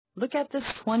Look at this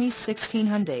 2016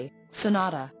 Hyundai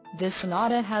Sonata. This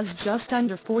Sonata has just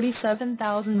under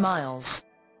 47,000 miles.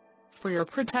 For your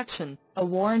protection, a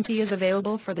warranty is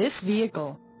available for this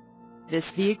vehicle. This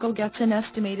vehicle gets an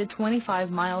estimated 25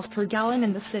 miles per gallon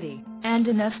in the city, and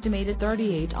an estimated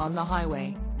 38 on the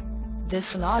highway. This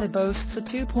Sonata boasts a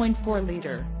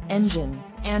 2.4-liter engine,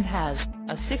 and has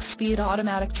a 6-speed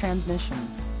automatic transmission.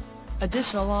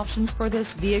 Additional options for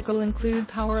this vehicle include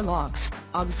power locks,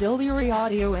 auxiliary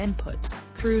audio input,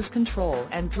 cruise control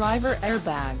and driver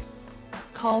airbag.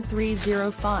 Call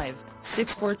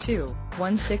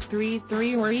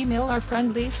 305-642-1633 or email our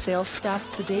friendly sales staff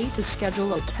today to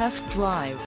schedule a test drive.